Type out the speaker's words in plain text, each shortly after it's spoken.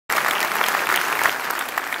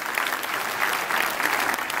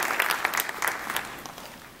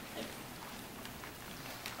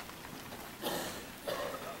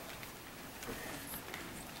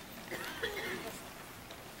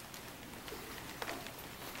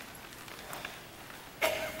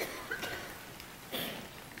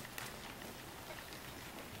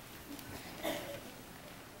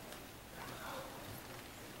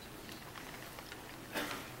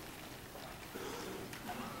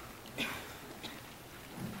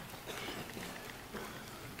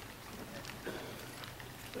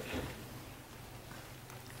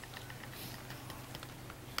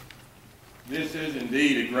This is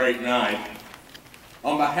indeed a great night.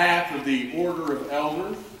 On behalf of the Order of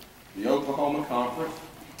Elders, the Oklahoma Conference,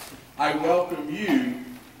 I welcome you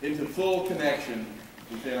into full connection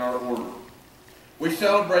within our order. We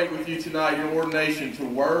celebrate with you tonight your ordination to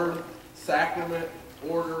word, sacrament,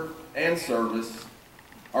 order, and service.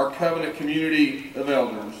 Our covenant community of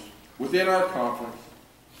elders within our conference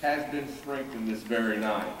has been strengthened this very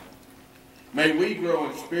night. May we grow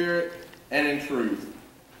in spirit and in truth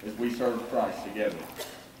as we serve Christ together.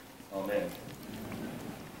 Amen.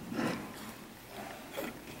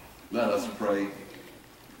 Let us pray.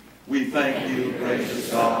 We thank you,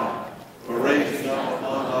 gracious God, for raising up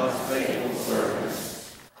among us faithful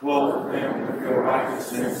servants. Clothe them with your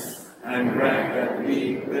righteousness, and grant that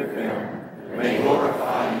we, with them, may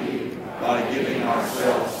glorify you by giving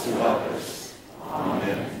ourselves to others.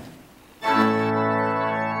 Amen.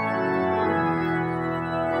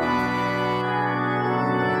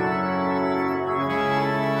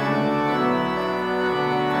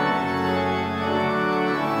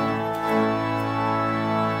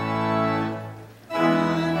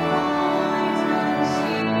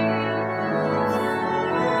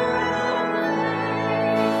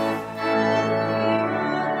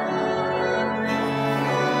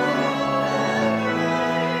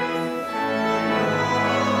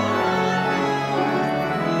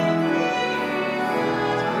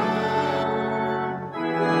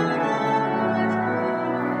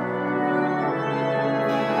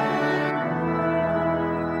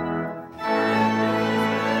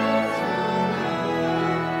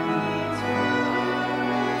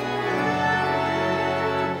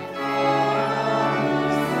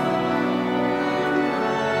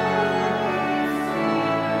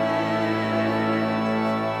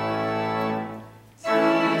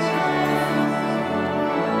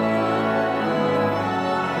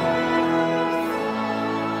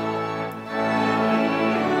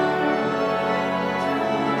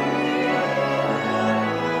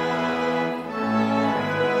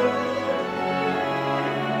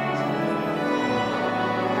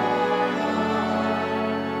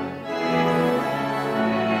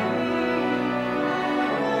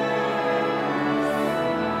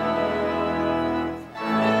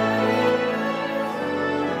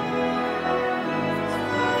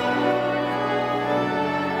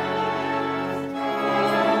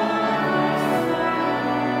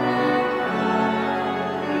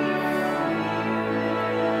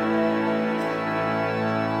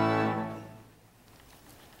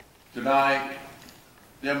 Tonight,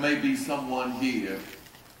 there may be someone here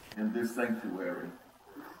in this sanctuary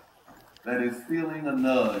that is feeling a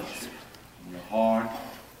nudge in your heart,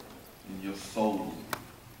 in your soul,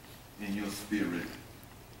 in your spirit,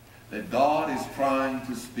 that God is trying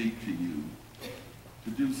to speak to you to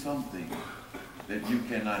do something that you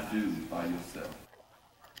cannot do by yourself.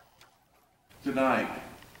 Tonight,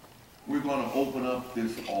 we're going to open up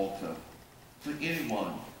this altar to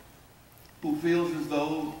anyone who feels as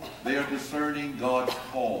though they are discerning God's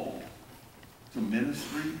call to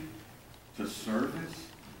ministry, to service,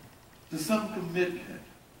 to some commitment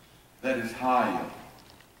that is higher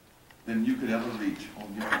than you could ever reach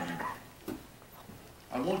on your own.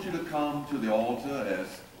 I want you to come to the altar as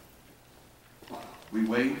we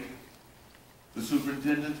wait. The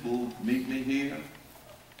superintendents will meet me here,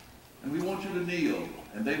 and we want you to kneel,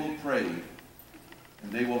 and they will pray,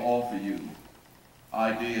 and they will offer you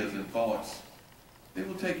ideas and thoughts. They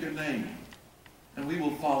will take your name, and we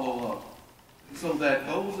will follow up, so that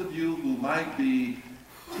those of you who might be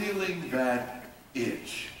feeling that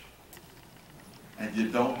itch and you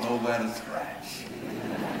don't know where to scratch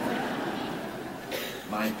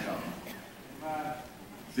might come.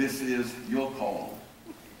 This is your call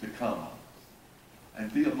to come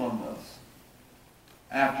and be among us.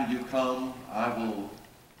 After you come, I will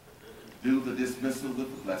do the dismissal with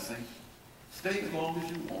the blessing. Stay as long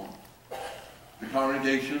as you want. The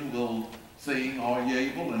congregation will sing Are You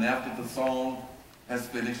Able? And after the song has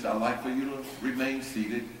finished, I'd like for you to remain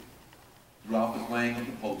seated throughout the playing of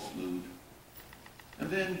the postlude. And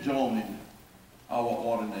then join our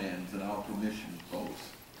ordinands and our commission folks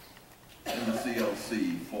in the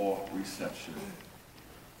CLC for reception.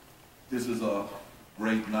 This is a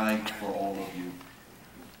great night for all of you.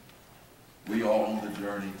 We are on the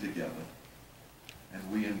journey together. And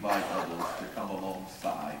we invite others to come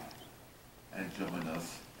alongside and join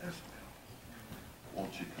us as well.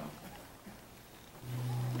 Won't you come?